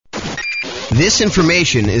This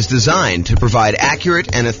information is designed to provide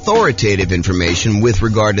accurate and authoritative information with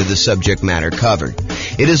regard to the subject matter covered.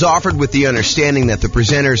 It is offered with the understanding that the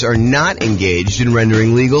presenters are not engaged in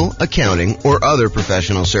rendering legal, accounting, or other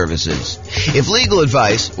professional services. If legal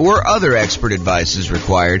advice or other expert advice is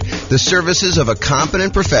required, the services of a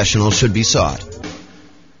competent professional should be sought.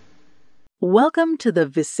 Welcome to the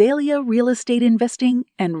Visalia Real Estate Investing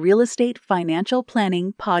and Real Estate Financial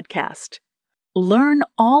Planning podcast. Learn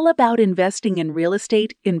all about investing in real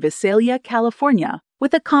estate in Visalia, California,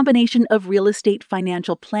 with a combination of real estate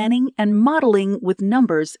financial planning and modeling with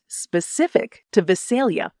numbers specific to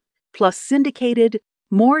Visalia, plus syndicated,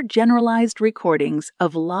 more generalized recordings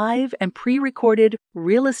of live and pre-recorded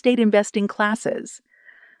real estate investing classes.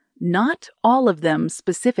 Not all of them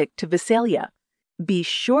specific to Visalia. Be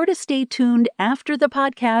sure to stay tuned after the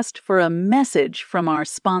podcast for a message from our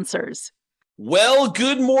sponsors. Well,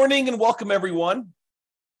 good morning and welcome, everyone.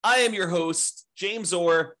 I am your host, James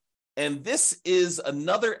Orr, and this is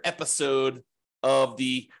another episode of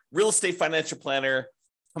the Real Estate Financial Planner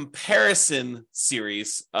comparison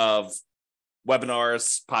series of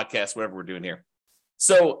webinars, podcasts, whatever we're doing here.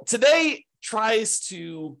 So today tries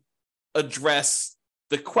to address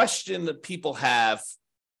the question that people have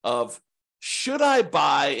of, should I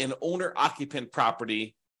buy an owner-occupant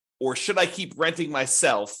property or should I keep renting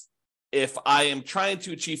myself if I am trying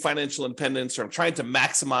to achieve financial independence or I'm trying to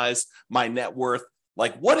maximize my net worth?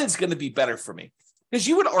 Like, what is going to be better for me? Because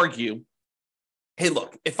you would argue, hey,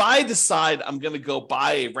 look, if I decide I'm going to go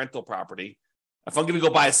buy a rental property, if I'm going to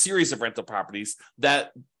go buy a series of rental properties,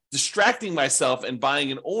 that distracting myself and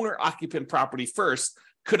buying an owner-occupant property first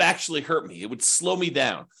could actually hurt me. It would slow me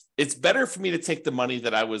down. It's better for me to take the money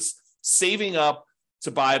that I was saving up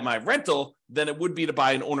to buy my rental than it would be to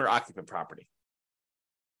buy an owner-occupant property.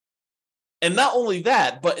 And not only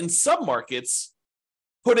that, but in some markets,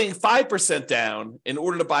 putting 5% down in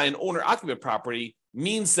order to buy an owner-occupant property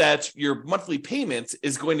means that your monthly payment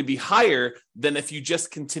is going to be higher than if you just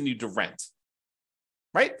continue to rent,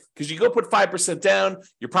 right? Because you go put 5% down,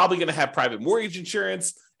 you're probably going to have private mortgage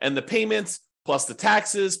insurance, and the payments plus the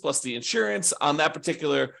taxes plus the insurance on that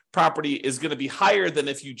particular property is going to be higher than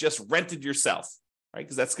if you just rented yourself, right?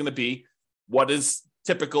 Because that's going to be what is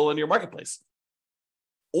typical in your marketplace.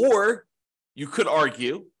 Or you could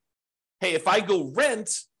argue, hey, if I go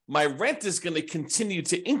rent, my rent is going to continue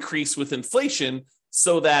to increase with inflation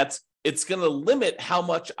so that it's going to limit how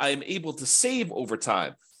much I'm able to save over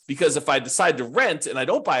time. Because if I decide to rent and I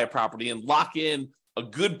don't buy a property and lock in a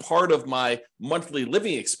good part of my monthly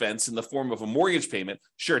living expense in the form of a mortgage payment,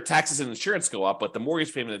 sure, taxes and insurance go up, but the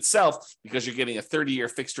mortgage payment itself, because you're getting a 30-year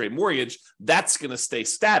fixed rate mortgage, that's going to stay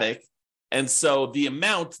static. And so the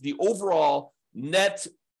amount, the overall net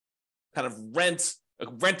kind of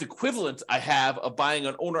rent equivalent I have of buying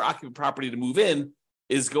an owner-occupant property to move in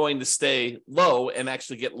is going to stay low and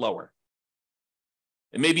actually get lower.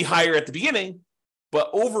 It may be higher at the beginning, but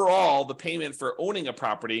overall, the payment for owning a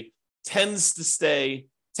property tends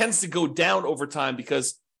to go down over time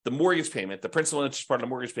because the mortgage payment, the principal and interest part of the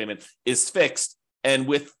mortgage payment, is fixed. And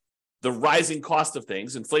with the rising cost of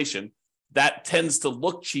things, inflation, that tends to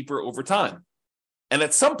look cheaper over time. And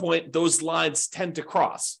at some point, those lines tend to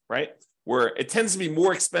cross, right? Where it tends to be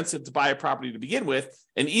more expensive to buy a property to begin with.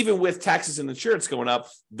 And even with taxes and insurance going up,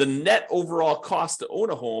 the net overall cost to own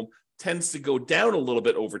a home tends to go down a little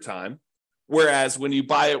bit over time. Whereas when you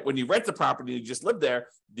rent the property and you just live there,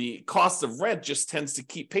 the cost of rent just tends to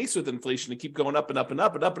keep pace with inflation and keep going up and up and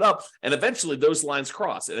up and up and up. And eventually those lines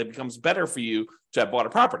cross and it becomes better for you to have bought a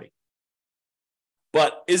property.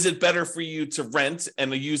 But is it better for you to rent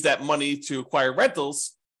and to use that money to acquire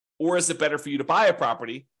rentals? Or is it better for you to buy a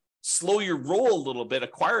property, slow your roll a little bit,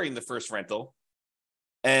 acquiring the first rental,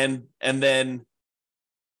 and then,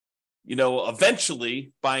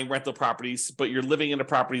 eventually buying rental properties, but you're living in a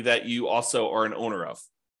property that you also are an owner of?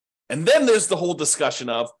 And then there's the whole discussion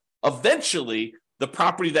of eventually the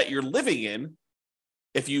property that you're living in,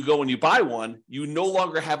 if you go and you buy one, you no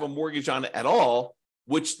longer have a mortgage on it at all,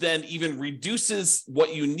 which then even reduces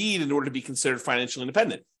what you need in order to be considered financially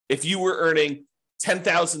independent. If you were earning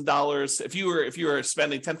 $10,000, if you were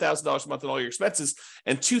spending $10,000 a month on all your expenses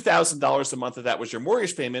and $2,000 a month of that was your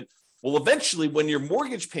mortgage payment, well, eventually when your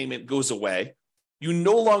mortgage payment goes away, you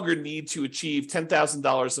no longer need to achieve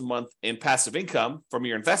 $10,000 a month in passive income from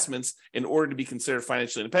your investments in order to be considered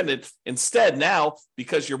financially independent. Instead, now,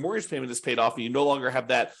 because your mortgage payment is paid off and you no longer have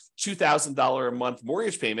that $2,000 a month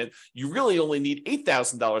mortgage payment, you really only need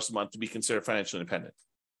 $8,000 a month to be considered financially independent.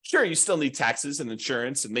 Sure, you still need taxes and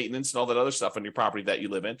insurance and maintenance and all that other stuff on your property that you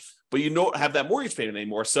live in, but you don't have that mortgage payment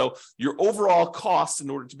anymore. So your overall costs in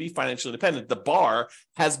order to be financially independent, the bar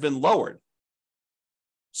has been lowered.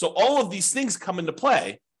 So all of these things come into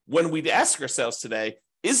play when we ask ourselves today,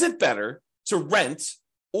 is it better to rent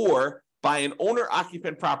or buy an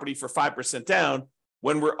owner-occupant property for 5% down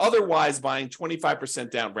when we're otherwise buying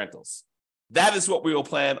 25% down rentals? That is what we will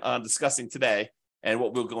plan on discussing today and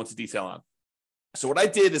what we'll go into detail on. So what I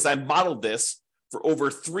did is I modeled this for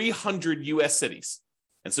over 300 US cities.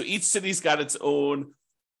 And so each city's got its own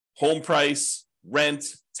home price, rent,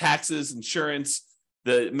 taxes, insurance.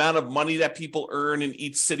 The amount of money that people earn in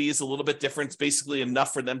each city is a little bit different. It's basically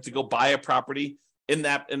enough for them to go buy a property in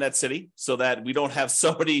that city, so that we don't have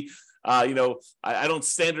somebody, I don't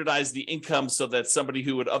standardize the income so that somebody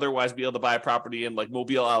who would otherwise be able to buy a property in like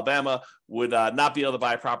Mobile, Alabama would not be able to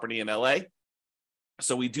buy a property in LA.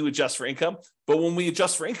 So we do adjust for income. But when we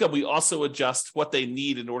adjust for income, we also adjust what they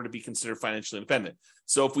need in order to be considered financially independent.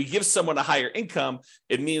 So if we give someone a higher income,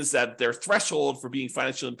 it means that their threshold for being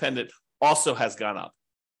financially independent also has gone up.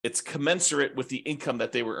 It's commensurate with the income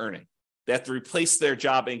that they were earning. They have to replace their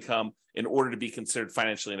job income in order to be considered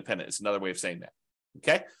financially independent. It's another way of saying that.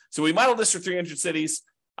 Okay, so we modeled this for 300 cities,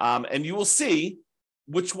 and you will see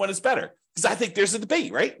which one is better. Because I think there's a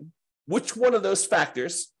debate, right? Which one of those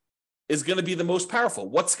factors is going to be the most powerful?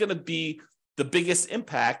 What's going to be the biggest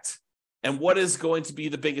impact, and what is going to be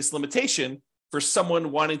the biggest limitation for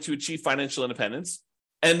someone wanting to achieve financial independence?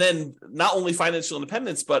 And then not only financial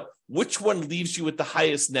independence, but which one leaves you with the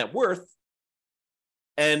highest net worth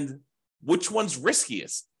and which one's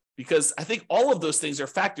riskiest? Because I think all of those things are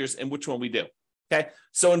factors in which one we do. Okay.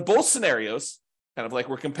 So in both scenarios, kind of like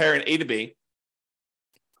we're comparing A to B,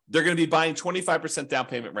 they're going to be buying 25% down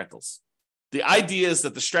payment rentals. The idea is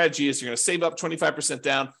that the strategy is you're going to save up 25%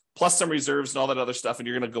 down plus some reserves and all that other stuff, and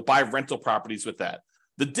you're going to go buy rental properties with that.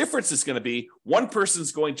 The difference is going to be one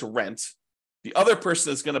person's going to rent. The other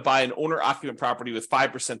person is going to buy an owner-occupant property with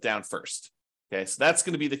 5% down first. Okay, so that's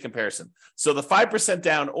going to be the comparison. So the 5%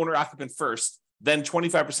 down owner-occupant first, then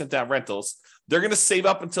 25% down rentals. They're going to save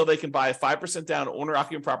up until they can buy a 5% down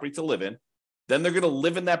owner-occupant property to live in. Then they're going to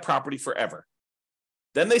live in that property forever.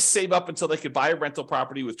 Then they save up until they could buy a rental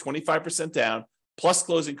property with 25% down, plus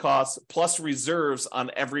closing costs, plus reserves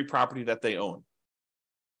on every property that they own.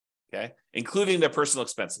 Okay, including their personal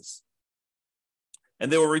expenses.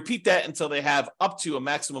 And they will repeat that until they have up to a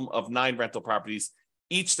maximum of 9 rental properties,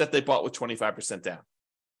 each that they bought with 25% down.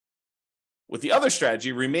 With the other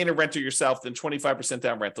strategy, remain a renter yourself, then 25%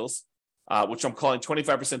 down rentals, which I'm calling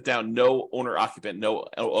 25% down, no owner-occupant, no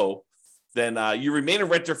OO. Then you remain a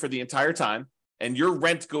renter for the entire time, and your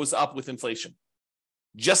rent goes up with inflation,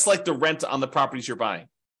 just like the rent on the properties you're buying.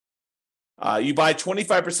 You buy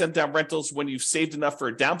 25% down rentals when you've saved enough for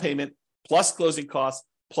a down payment, plus closing costs,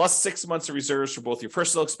 plus 6 months of reserves for both your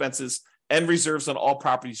personal expenses and reserves on all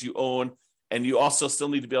properties you own. And you also still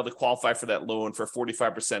need to be able to qualify for that loan for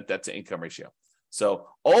 45% debt to income ratio. So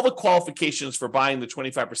all the qualifications for buying the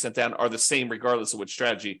 25% down are the same regardless of which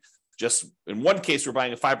strategy. Just in one case, we're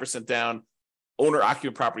buying a 5% down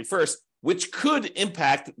owner-occupant property first, which could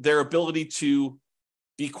impact their ability to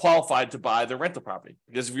be qualified to buy the rental property.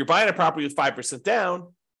 Because if you're buying a property with 5%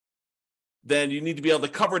 down, then you need to be able to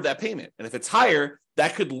cover that payment. And if it's higher,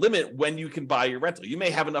 that could limit when you can buy your rental. You may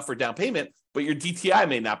have enough for down payment, but your DTI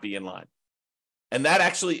may not be in line. And that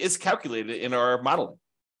actually is calculated in our modeling.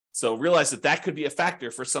 So realize that that could be a factor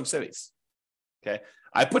for some cities. Okay.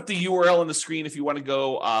 I put the URL on the screen if you want to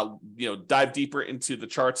go, dive deeper into the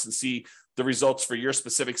charts and see the results for your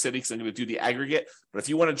specific city, because I'm going to do the aggregate. But if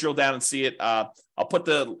you want to drill down and see it, I'll put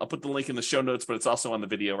the link in the show notes, but it's also on the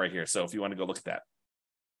video right here. So if you want to go look at that.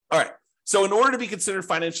 All right. So in order to be considered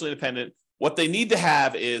financially independent, what they need to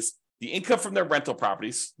have is the income from their rental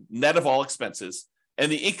properties, net of all expenses,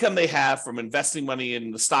 and the income they have from investing money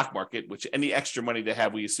in the stock market, which any extra money they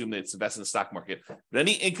have, we assume that it's invested in the stock market. But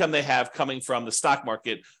any income they have coming from the stock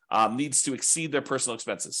market needs to exceed their personal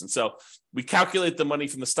expenses. And so we calculate the money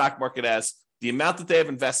from the stock market as the amount that they have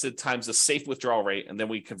invested times the safe withdrawal rate, and then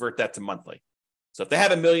we convert that to monthly. So if they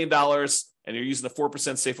have $1 million and you're using the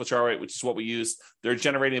 4% safe withdrawal rate, which is what we use, they're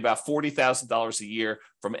generating about $40,000 a year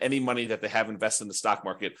from any money that they have invested in the stock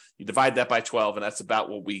market. You divide that by 12, and that's about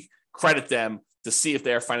what we credit them to see if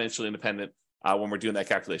they are financially independent when we're doing that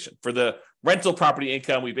calculation. For the rental property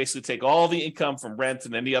income, we basically take all the income from rent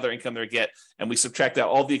and any other income they get, and we subtract out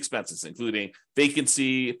all the expenses, including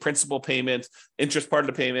vacancy, principal payment, interest part of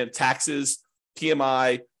the payment, taxes,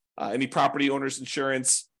 PMI, any property owner's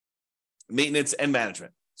insurance, maintenance, and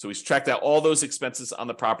management. So we subtract out all those expenses on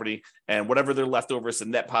the property, and whatever they're left over is a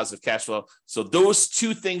net positive cash flow. So those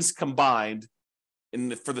two things combined,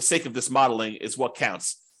 for the sake of this modeling, is what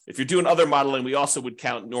counts. If you're doing other modeling, we also would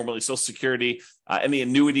count normally Social Security, any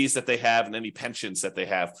annuities that they have, and any pensions that they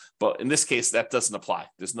have. But in this case, that doesn't apply.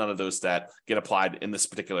 There's none of those that get applied in this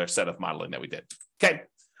particular set of modeling that we did. Okay.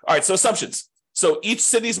 All right. So assumptions. So each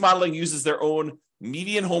city's modeling uses their own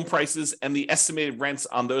median home prices and the estimated rents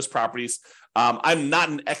on those properties. I'm not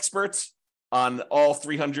an expert on all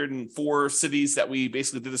 304 cities that we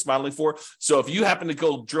basically did this modeling for. So if you happen to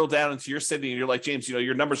go drill down into your city and you're like, James,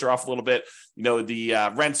 your numbers are off a little bit,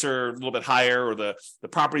 the rents are a little bit higher, or the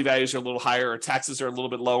property values are a little higher, or taxes are a little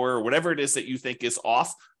bit lower, or whatever it is that you think is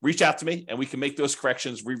off, reach out to me and we can make those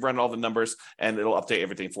corrections, rerun all the numbers, and it'll update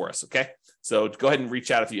everything for us. Okay. So go ahead and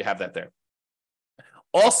reach out if you have that there.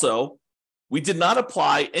 Also, we did not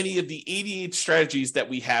apply any of the 88 strategies that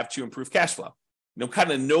we have to improve cash flow.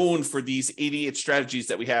 Kind of known for these 88 strategies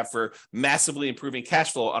that we have for massively improving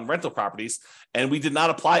cash flow on rental properties. And we did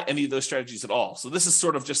not apply any of those strategies at all. So this is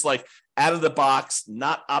sort of just like out of the box,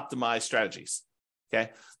 not optimized strategies.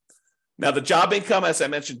 Okay. Now the job income, as I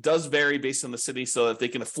mentioned, does vary based on the city so that they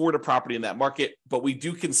can afford a property in that market. But we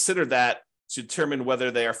do consider that to determine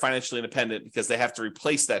whether they are financially independent, because they have to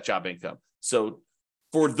replace that job income. So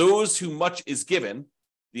for those who much is given,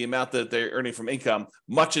 the amount that they're earning from income,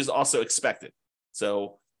 much is also expected.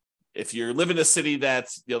 So if you live in a city that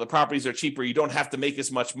the properties are cheaper, you don't have to make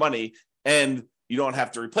as much money, and you don't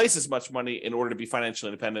have to replace as much money in order to be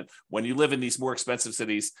financially independent. When you live in these more expensive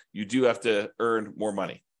cities, you do have to earn more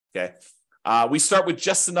money. Okay. We start with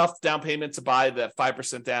just enough down payment to buy that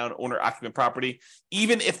 5% down owner-occupant property.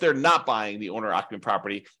 Even if they're not buying the owner-occupant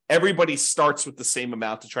property, everybody starts with the same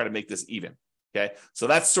amount to try to make this even. Okay. So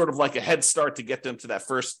that's sort of like a head start to get them to that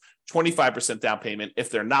first 25% down payment if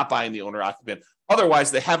they're not buying the owner-occupant.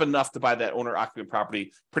 Otherwise, they have enough to buy that owner-occupant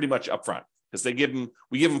property pretty much upfront, because we give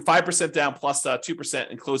them 5% down plus 2%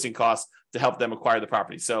 in closing costs to help them acquire the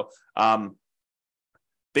property. So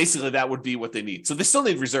basically, that would be what they need. So they still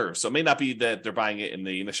need reserves. So it may not be that they're buying it in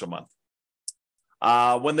the initial month.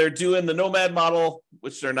 When they're doing the nomad model,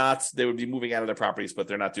 which they're not, they would be moving out of their properties, but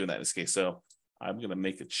they're not doing that in this case. So I'm going to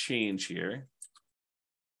make a change here.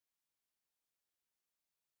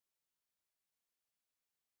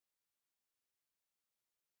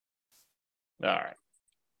 All right.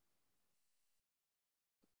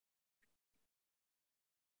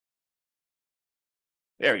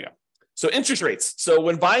 There we go. So interest rates. So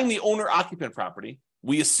when buying the owner-occupant property,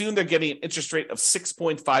 we assume they're getting an interest rate of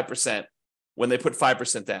 6.5% when they put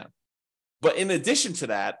 5% down. But in addition to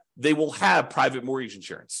that, they will have private mortgage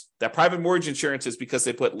insurance. That private mortgage insurance is because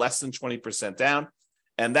they put less than 20% down,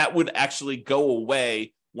 and that would actually go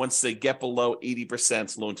away once they get below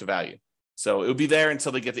 80% loan to value. So it would be there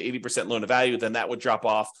until they get to 80% loan to value, then that would drop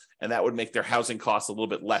off, and that would make their housing costs a little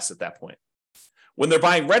bit less at that point. When they're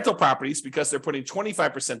buying rental properties, because they're putting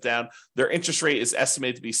 25% down, their interest rate is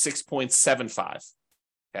estimated to be 6.75.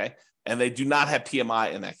 Okay. And they do not have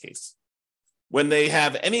PMI in that case. When they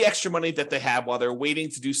have any extra money that they have while they're waiting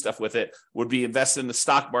to do stuff with it, would be invested in the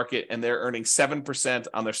stock market, and they're earning 7%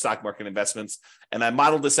 on their stock market investments. And I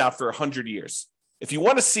modeled this out for 100 years. If you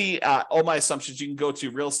want to see all my assumptions, you can go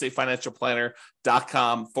to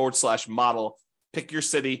realestatefinancialplanner.com/model, pick your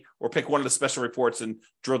city or pick one of the special reports and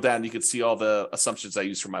drill down. You can see all the assumptions I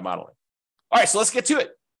use for my modeling. All right, so let's get to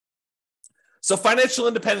it. So financial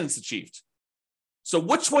independence achieved. So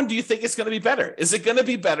which one do you think is going to be better? Is it going to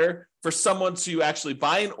be better for someone to actually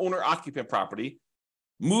buy an owner-occupant property,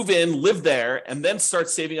 move in, live there, and then start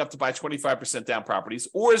saving up to buy 25% down properties?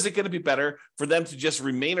 Or is it going to be better for them to just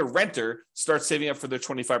remain a renter, start saving up for their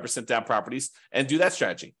 25% down properties, and do that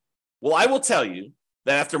strategy? Well, I will tell you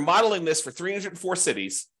that after modeling this for 304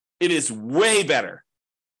 cities, it is way better,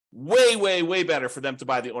 way better for them to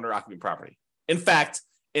buy the owner-occupant property. In fact,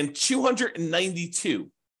 in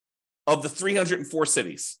 292 of the 304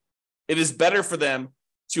 cities, it is better for them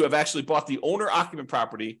to have actually bought the owner-occupant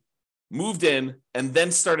property, moved in, and then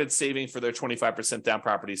started saving for their 25% down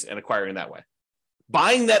properties and acquiring that way.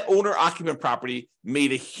 Buying that owner-occupant property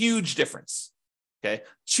made a huge difference. Okay,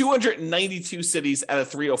 292 cities out of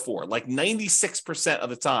 304, like 96%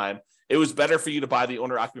 of the time, it was better for you to buy the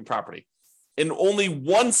owner-occupant property. In only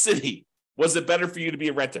one city was it better for you to be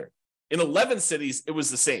a renter. In 11 cities, it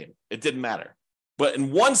was the same. It didn't matter. But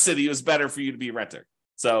in one city, it was better for you to be a renter.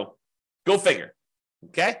 So go figure.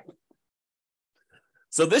 Okay.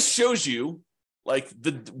 So this shows you like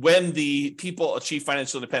when the people achieve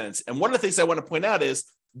financial independence. And one of the things I want to point out is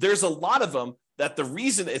there's a lot of them that the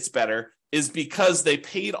reason it's better is because they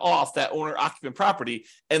paid off that owner-occupant property,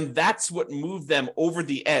 and that's what moved them over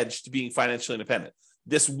the edge to being financially independent.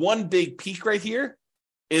 This one big peak right here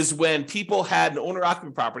is when people had an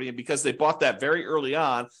owner-occupant property, and because they bought that very early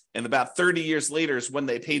on, and about 30 years later is when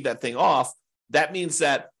they paid that thing off, that means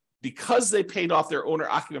that because they paid off their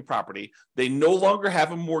owner-occupant property, they no longer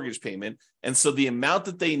have a mortgage payment, and so the amount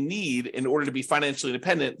that they need in order to be financially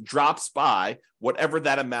independent drops by whatever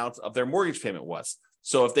that amount of their mortgage payment was.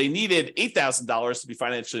 So if they needed $8,000 to be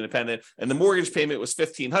financially independent and the mortgage payment was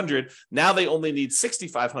 $1,500, now they only need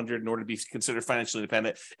 $6,500 in order to be considered financially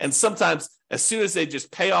independent. And sometimes as soon as they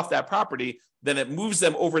just pay off that property, then it moves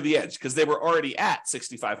them over the edge because they were already at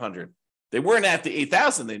 $6,500. They weren't at the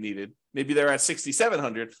 $8,000 they needed. Maybe they're at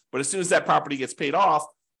 $6,700, but as soon as that property gets paid off,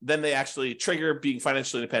 then they actually trigger being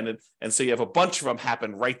financially independent. And so you have a bunch of them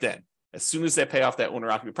happen right then, as soon as they pay off that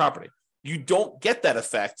owner-occupant property. You don't get that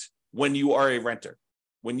effect when you are a renter.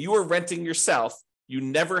 When you are renting yourself, you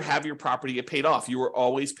never have your property get paid off. You are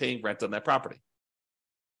always paying rent on that property.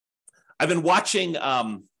 I've been watching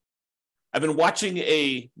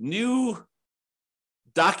a new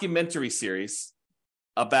documentary series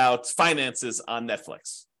about finances on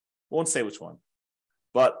Netflix. I won't say which one,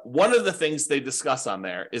 but one of the things they discuss on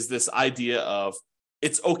there is this idea of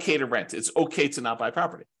it's okay to rent. It's okay to not buy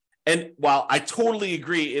property. And while I totally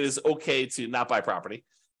agree it is okay to not buy property,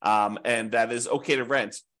 and that is okay to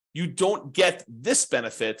rent, you don't get this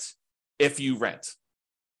benefit if you rent.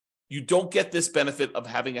 You don't get this benefit of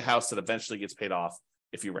having a house that eventually gets paid off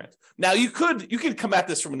if you rent. Now, you could come at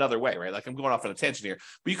this from another way, right? Like I'm going off on a tangent here,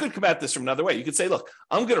 but you could come at this from another way. You could say, look,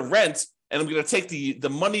 I'm going to rent and I'm going to take the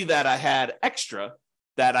money that I had extra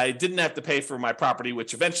that I didn't have to pay for my property,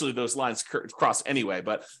 which eventually those lines cross anyway.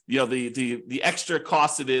 But the extra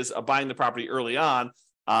cost it is of buying the property early on,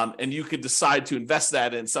 and you could decide to invest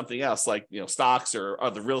that in something else like stocks or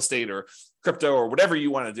other real estate or crypto or whatever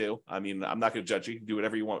you want to do. I mean, I'm not going to judge you. You can do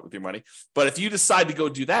whatever you want with your money. But if you decide to go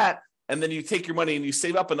do that, and then you take your money and you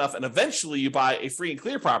save up enough, and eventually you buy a free and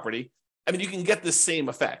clear property, I mean, you can get the same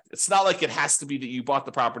effect. It's not like it has to be that you bought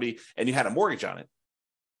the property and you had a mortgage on it.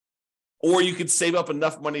 Or you could save up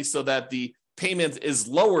enough money so that the payment is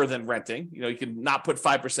lower than renting. You can not put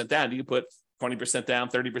 5% down. You can put 20% down,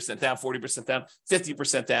 30% down, 40% down,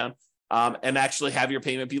 50% down, and actually have your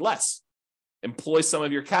payment be less. Employ some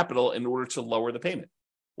of your capital in order to lower the payment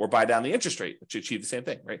or buy down the interest rate to achieve the same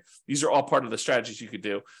thing, right? These are all part of the strategies you could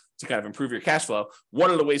do to kind of improve your cash flow. One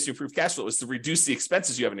of the ways to improve cash flow is to reduce the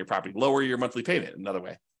expenses you have in your property, lower your monthly payment, another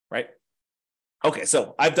way, right? Okay,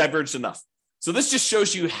 so I've diverged enough. So this just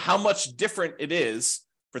shows you how much different it is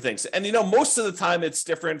for things. And most of the time it's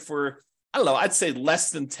different for, I'd say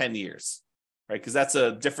less than 10 years, right? Because that's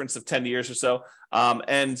a difference of 10 years or so.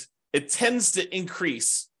 And it tends to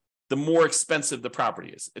increase the more expensive the property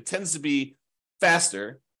is. It tends to be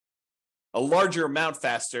faster, a larger amount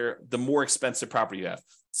faster, the more expensive property you have.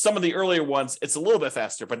 Some of the earlier ones, it's a little bit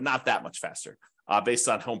faster, but not that much faster based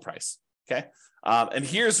on home price, okay? And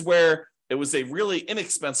here's where it was a really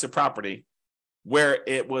inexpensive property where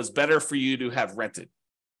it was better for you to have rented.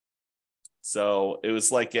 So it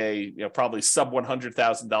was like a probably sub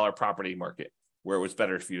 $100,000 property market where it was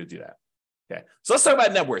better for you to do that. Okay, so let's talk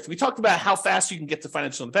about net worth. We talked about how fast you can get to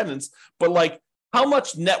financial independence, but how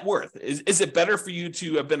much net worth? Is it better for you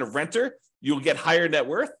to have been a renter? You'll get higher net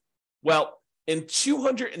worth? Well, in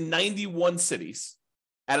 291 cities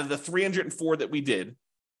out of the 304 that we did,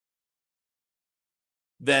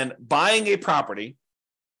 then buying a property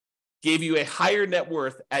gave you a higher net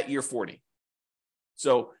worth at year 40.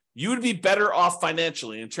 So you would be better off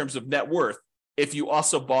financially in terms of net worth if you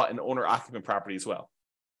also bought an owner-occupant property as well.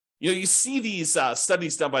 You see these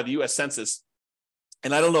studies done by the U.S. Census,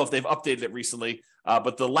 and I don't know if they've updated it recently,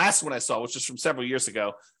 but the last one I saw, which is from several years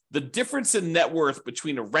ago, the difference in net worth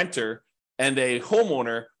between a renter and a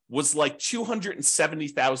homeowner was like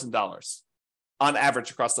 $270,000 on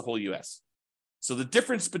average across the whole U.S. So the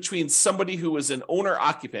difference between somebody who is an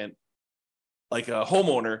owner-occupant, like a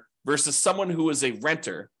homeowner, versus someone who is a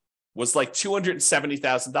renter was like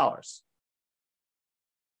 $270,000.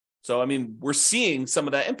 So, I mean, we're seeing some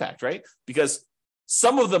of that impact, right? Because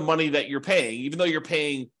some of the money that you're paying, even though you're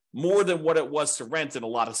paying more than what it was to rent in a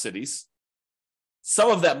lot of cities,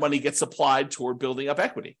 some of that money gets applied toward building up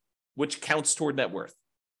equity, which counts toward net worth,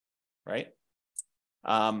 right?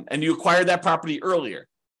 And you acquired that property earlier.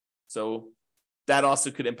 So that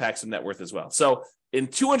also could impact some net worth as well. So in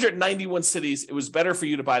 291 cities, it was better for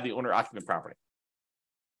you to buy the owner-occupant property.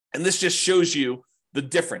 And this just shows you the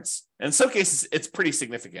difference. And in some cases, it's pretty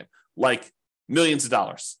significant, like millions of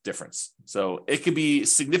dollars difference. So it could be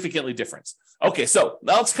significantly different. Okay, so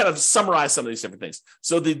now let's kind of summarize some of these different things.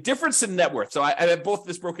 So the difference in net worth. So I have both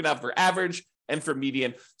this broken out for average and for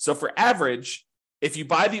median. So for average, if you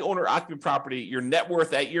buy the owner-occupant property, your net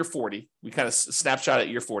worth at year 40, we kind of snapshot at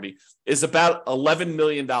year 40, is about $11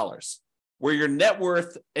 million, where your net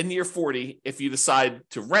worth in year 40, if you decide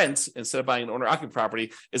to rent instead of buying an owner-occupant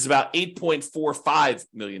property, is about $8.45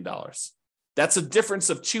 million. That's a difference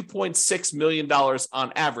of $2.6 million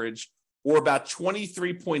on average, or about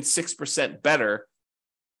 23.6% better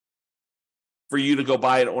for you to go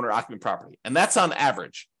buy an owner-occupant property. And that's on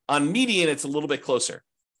average. On median, it's a little bit closer.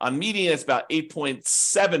 On median, it's about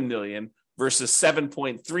 8.7 million versus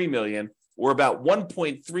 7.3 million, or about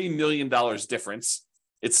 $1.3 million difference.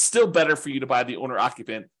 It's still better for you to buy the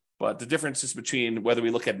owner-occupant, but the difference is between whether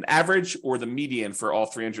we look at an average or the median for all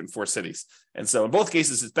 304 cities. And so in both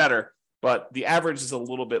cases, it's better, but the average is a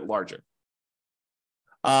little bit larger.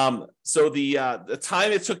 So the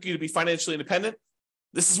time it took you to be financially independent,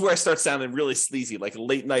 this is where I start sounding really sleazy, like a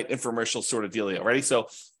late night infomercial sort of dealio. Ready? So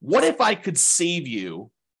what if I could save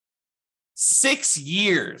you 6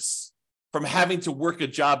 years from having to work a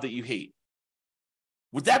job that you hate?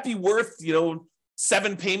 Would that be worth,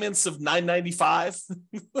 7 payments of $995?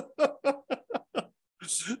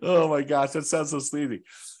 Oh my gosh, that sounds so sleazy.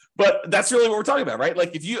 But that's really what we're talking about, right?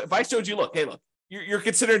 Like if I showed you, look, you're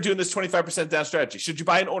considering doing this 25% down strategy. Should you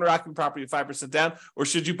buy an owner-occupant property at 5% down, or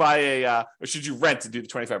should you buy or should you rent to do the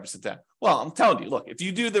 25% down? Well, I'm telling you, look, if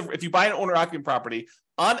you buy an owner-occupant property,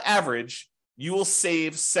 on average, you will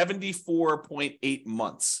save 74.8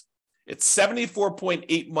 months. It's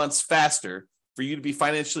 74.8 months faster for you to be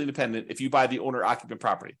financially independent if you buy the owner-occupant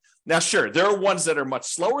property. Now, sure, there are ones that are much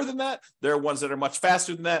slower than that. There are ones that are much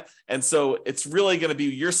faster than that. And so it's really going to be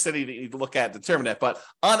your city that you need to look at and determine that. But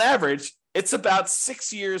on average, it's about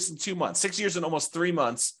 6 years and 2 months, 6 years and almost 3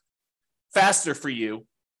 months faster for you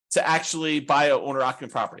to actually buy an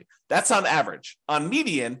owner-occupant property. That's on average. On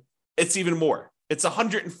median, it's even more. It's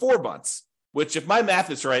 104 months. Which, if my math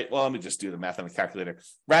is right, well, let me just do the math on the calculator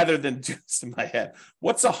rather than do this in my head.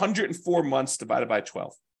 What's 104 months divided by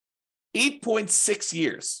 12? 8.6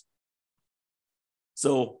 years.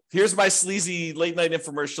 So here's my sleazy late night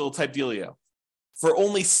infomercial type dealio. For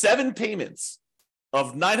only 7 payments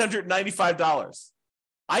of $995,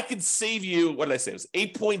 I could save you, what did I say? It was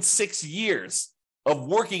 8.6 years of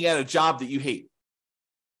working at a job that you hate,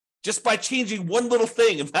 just by changing one little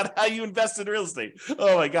thing about how you invest in real estate.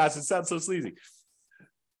 Oh my gosh, it sounds so sleazy.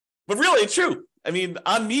 But really, it's true. I mean,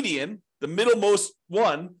 on median, the middlemost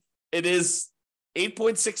one, it is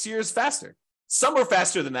 8.6 years faster. Some are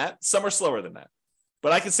faster than that. Some are slower than that.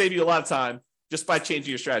 But I can save you a lot of time just by changing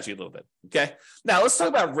your strategy a little bit, okay? Now, let's talk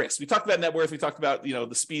about risk. We talked about net worth. We talked about, the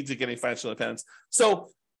speeds of getting financial independence. So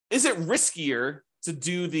is it riskier to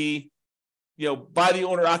do buy the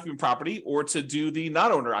owner-occupant property or to do the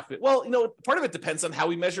non-owner-occupant? Well, part of it depends on how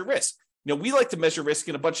we measure risk. We like to measure risk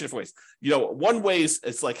in a bunch of different ways. One way is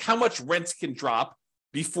it's like how much rent can drop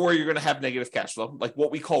before you're going to have negative cash flow, like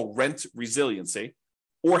what we call rent resiliency,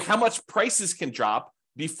 or how much prices can drop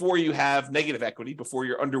before you have negative equity, before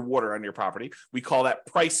you're underwater on your property. We call that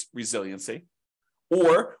price resiliency.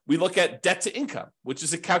 Or we look at debt to income, which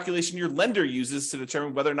is a calculation your lender uses to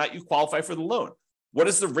determine whether or not you qualify for the loan. What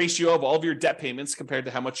is the ratio of all of your debt payments compared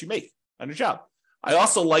to how much you make on your job? I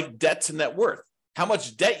also like debt to net worth, how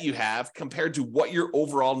much debt you have compared to what your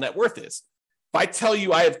overall net worth is. If I tell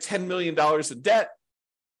you I have $10 million in debt,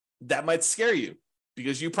 that might scare you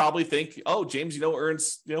because you probably think, oh, James,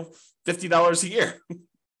 earns, $50 a year.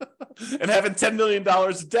 And having $10 million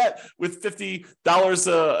of debt with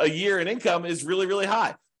 $50 a year in income is really, really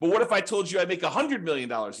high. But what if I told you I make $100 million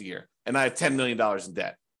a year and I have $10 million in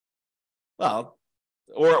debt? Well,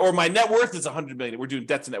 or my net worth is $100 million. We're doing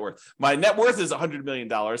debt to net worth. My net worth is $100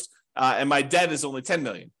 million, and my debt is only $10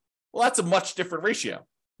 million. Well, that's a much different ratio.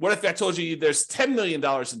 What if I told you there's $10 million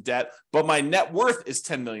in debt, but my net worth is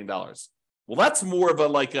 $10 million? Well, that's more of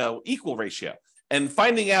a equal ratio. And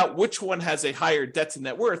finding out which one has a higher debt to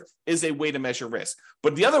net worth is a way to measure risk.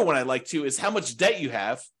 But the other one I like too is how much debt you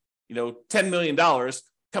have, $10 million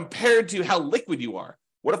compared to how liquid you are.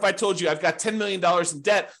 What if I told you I've got $10 million in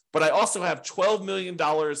debt, but I also have $12 million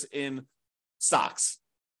in stocks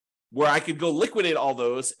where I could go liquidate all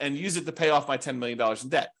those and use it to pay off my $10 million in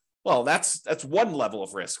debt? Well, that's one level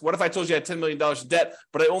of risk. What if I told you I had $10 million in debt,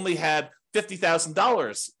 but I only had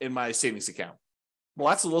 $50,000 in my savings account? Well,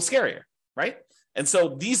 that's a little scarier, right? And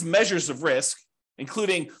so these measures of risk,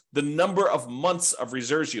 including the number of months of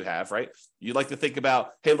reserves you have, right? You like to think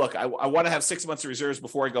about, hey, look, I want to have 6 months of reserves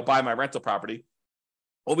before I go buy my rental property.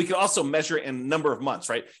 Well, we can also measure it in number of months,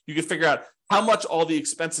 right? You can figure out how much all the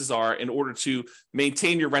expenses are in order to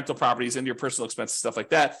maintain your rental properties and your personal expenses, stuff like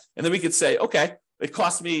that. And then we could say, okay, it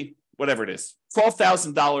cost me whatever it is,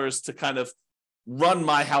 $12,000 to kind of run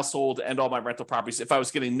my household and all my rental properties if I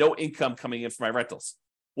was getting no income coming in from my rentals?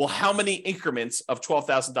 Well, how many increments of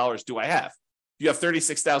 $12,000 do I have? If you have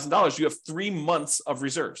 $36,000, you have 3 months of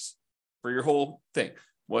reserves for your whole thing.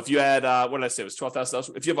 Well, if you had, what did I say? It was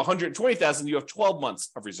 $12,000. If you have $120,000, you have 12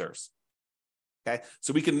 months of reserves. Okay.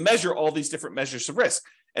 So we can measure all these different measures of risk.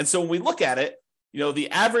 And so when we look at it, the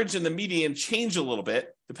average and the median change a little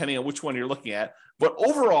bit depending on which one you're looking at. But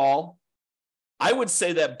overall, I would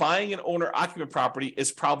say that buying an owner-occupant property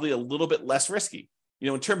is probably a little bit less risky.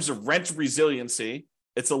 In terms of rent resiliency,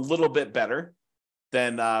 it's a little bit better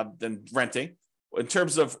than renting. In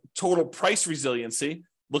terms of total price resiliency,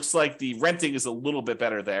 looks like the renting is a little bit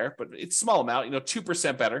better there, but it's a small amount,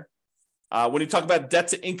 2% better. When you talk about debt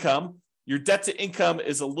to income, your debt to income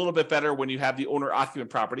is a little bit better when you have the owner-occupant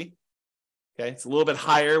property. Okay, it's a little bit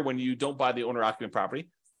higher when you don't buy the owner-occupant property.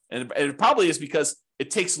 And it probably is because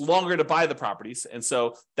it takes longer to buy the properties. And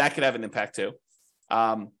so that could have an impact too.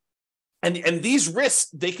 And these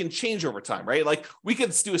risks, they can change over time, right? Like we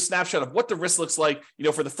could do a snapshot of what the risk looks like,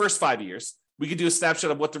 for the first 5 years. We could do a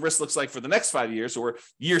snapshot of what the risk looks like for the next 5 years or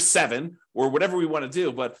year 7 or whatever we want to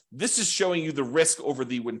do. But this is showing you the risk over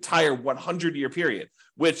the entire 100-year period,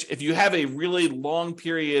 which if you have a really long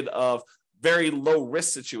period of very low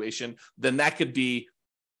risk situation, then that could be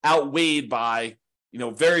outweighed by,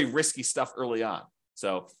 very risky stuff early on.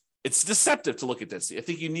 So it's deceptive to look at this. I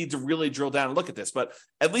think you need to really drill down and look at this, but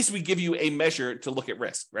at least we give you a measure to look at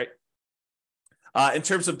risk, right? In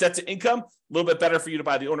terms of debt to income, a little bit better for you to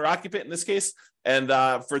buy the owner occupant in this case. And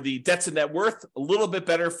for the debt to net worth, a little bit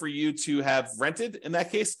better for you to have rented in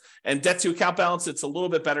that case. And debt to account balance, it's a little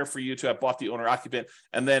bit better for you to have bought the owner occupant.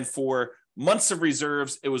 And then for months of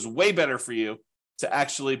reserves, it was way better for you to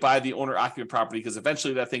actually buy the owner occupant property because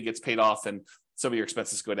eventually that thing gets paid off and some of your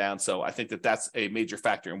expenses go down. So I think that that's a major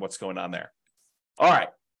factor in what's going on there. All right.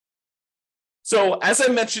 So as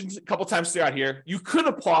I mentioned a couple times throughout here, you could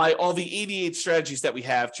apply all the 88 strategies that we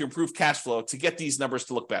have to improve cash flow to get these numbers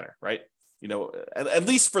to look better, right? At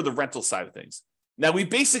least for the rental side of things. Now, we've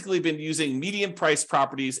basically been using median price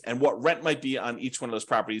properties and what rent might be on each one of those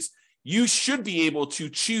properties. You should be able to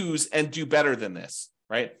choose and do better than this,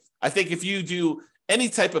 right? I think if you do any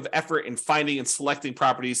type of effort in finding and selecting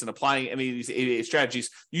properties and applying any of these 88 strategies,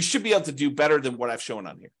 you should be able to do better than what I've shown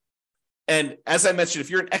on here. And as I mentioned, if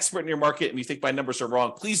you're an expert in your market and you think my numbers are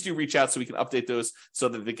wrong, please do reach out so we can update those so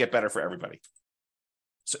that they get better for everybody.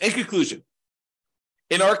 So in conclusion,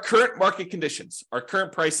 in our current market conditions, our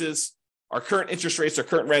current prices, our current interest rates, our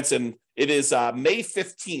current rents, and it is May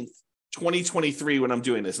 15th, 2023 when I'm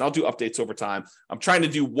doing this, and I'll do updates over time. I'm trying to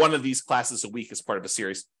do one of these classes a week as part of a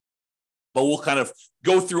series. But we'll kind of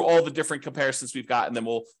go through all the different comparisons we've got, and then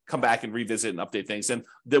we'll come back and revisit and update things. And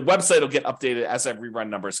the website will get updated as I rerun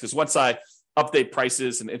numbers, because once I update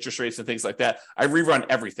prices and interest rates and things like that, I rerun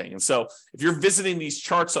everything. And so if you're visiting these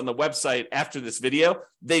charts on the website after this video,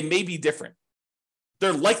 they may be different.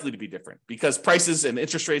 They're likely to be different because prices and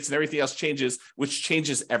interest rates and everything else changes, which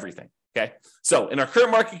changes everything. Okay. So in our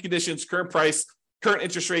current market conditions, current price, current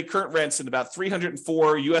interest rate, current rents in about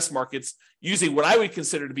 304 US markets using what I would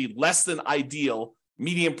consider to be less than ideal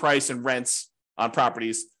median price and rents on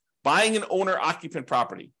properties, buying an owner-occupant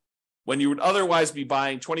property when you would otherwise be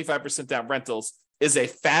buying 25% down rentals is a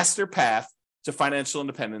faster path to financial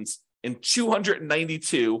independence in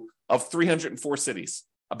 292 of 304 cities,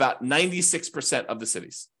 about 96% of the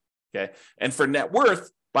cities. Okay. And for net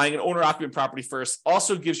worth, buying an owner-occupant property first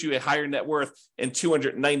also gives you a higher net worth in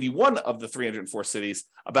 291 of the 304 cities,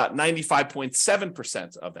 about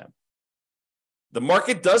 95.7% of them. The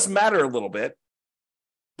market does matter a little bit,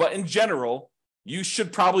 but in general, you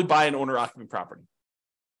should probably buy an owner-occupant property.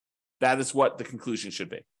 That is what the conclusion should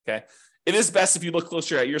be, okay? It is best if you look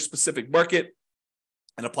closer at your specific market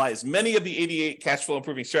and apply as many of the 88 cash flow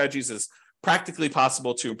improving strategies as practically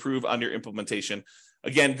possible to improve on your implementation.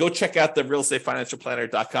 Again, go check out the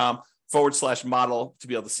realestatefinancialplanner.com/model to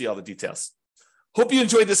be able to see all the details. Hope you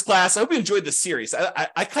enjoyed this class. I hope you enjoyed the series.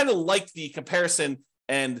 I kind of like the comparison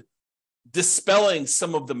and dispelling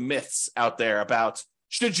some of the myths out there about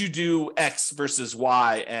should you do X versus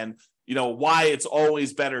Y and why it's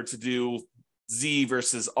always better to do Z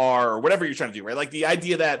versus R or whatever you're trying to do, right? Like the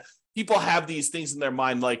idea that people have these things in their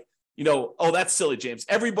mind like, oh, that's silly, James.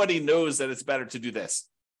 Everybody knows that it's better to do this.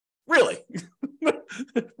 Really?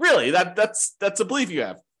 Really? That's a belief you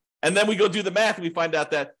have. And then we go do the math and we find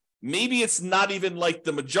out that maybe it's not even like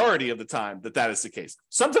the majority of the time that is the case.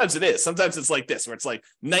 Sometimes it is. Sometimes it's like this, where it's like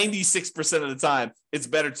 96% of the time, it's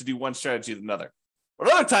better to do one strategy than another.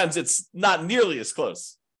 But other times it's not nearly as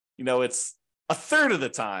close. It's a third of the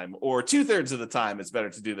time or 2/3 of the time it's better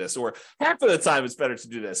to do this, or half of the time it's better to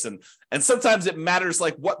do this. And sometimes it matters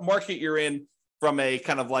like what market you're in from a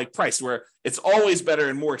kind of like price, where it's always better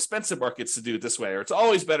in more expensive markets to do it this way, or it's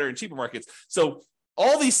always better in cheaper markets. So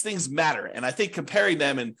all these things matter. And I think comparing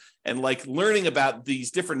them and like learning about these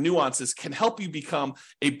different nuances can help you become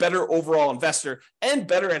a better overall investor and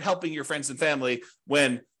better at helping your friends and family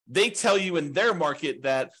when they tell you in their market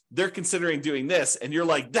that they're considering doing this. And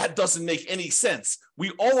you're like, that doesn't make any sense. We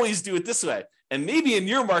always do it this way. And maybe in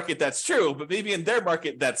your market, that's true, but maybe in their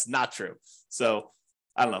market, that's not true. So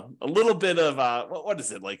I don't know, a little bit of, what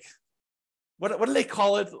is it? Like, what do they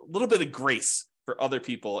call it? A little bit of grace for other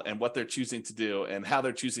people and what they're choosing to do and how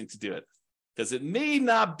they're choosing to do it. Because it may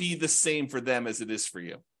not be the same for them as it is for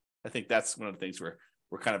you. I think that's one of the things we're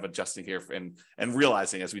kind of adjusting here and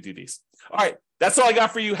realizing as we do these. All right, that's all I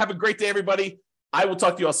got for you. Have a great day, everybody. I will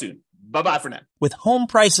talk to you all soon. Bye-bye for now. With home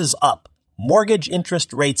prices up, mortgage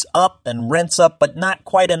interest rates up, and rents up, but not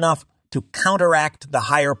quite enough to counteract the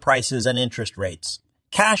higher prices and interest rates,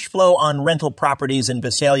 cash flow on rental properties in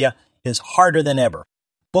Visalia is harder than ever.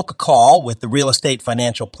 Book a call with the Real Estate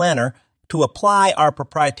Financial Planner to apply our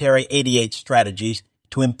proprietary 88 strategies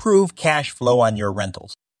to improve cash flow on your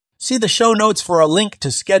rentals. See the show notes for a link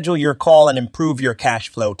to schedule your call and improve your cash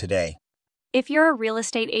flow today. If you're a real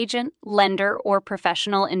estate agent, lender, or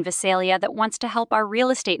professional in Visalia that wants to help our real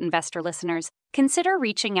estate investor listeners, consider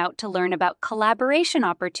reaching out to learn about collaboration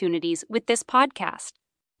opportunities with this podcast.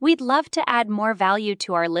 We'd love to add more value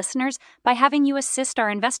to our listeners by having you assist our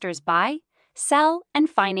investors buy, sell, and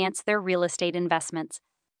finance their real estate investments.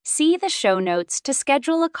 See the show notes to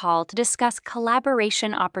schedule a call to discuss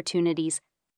collaboration opportunities.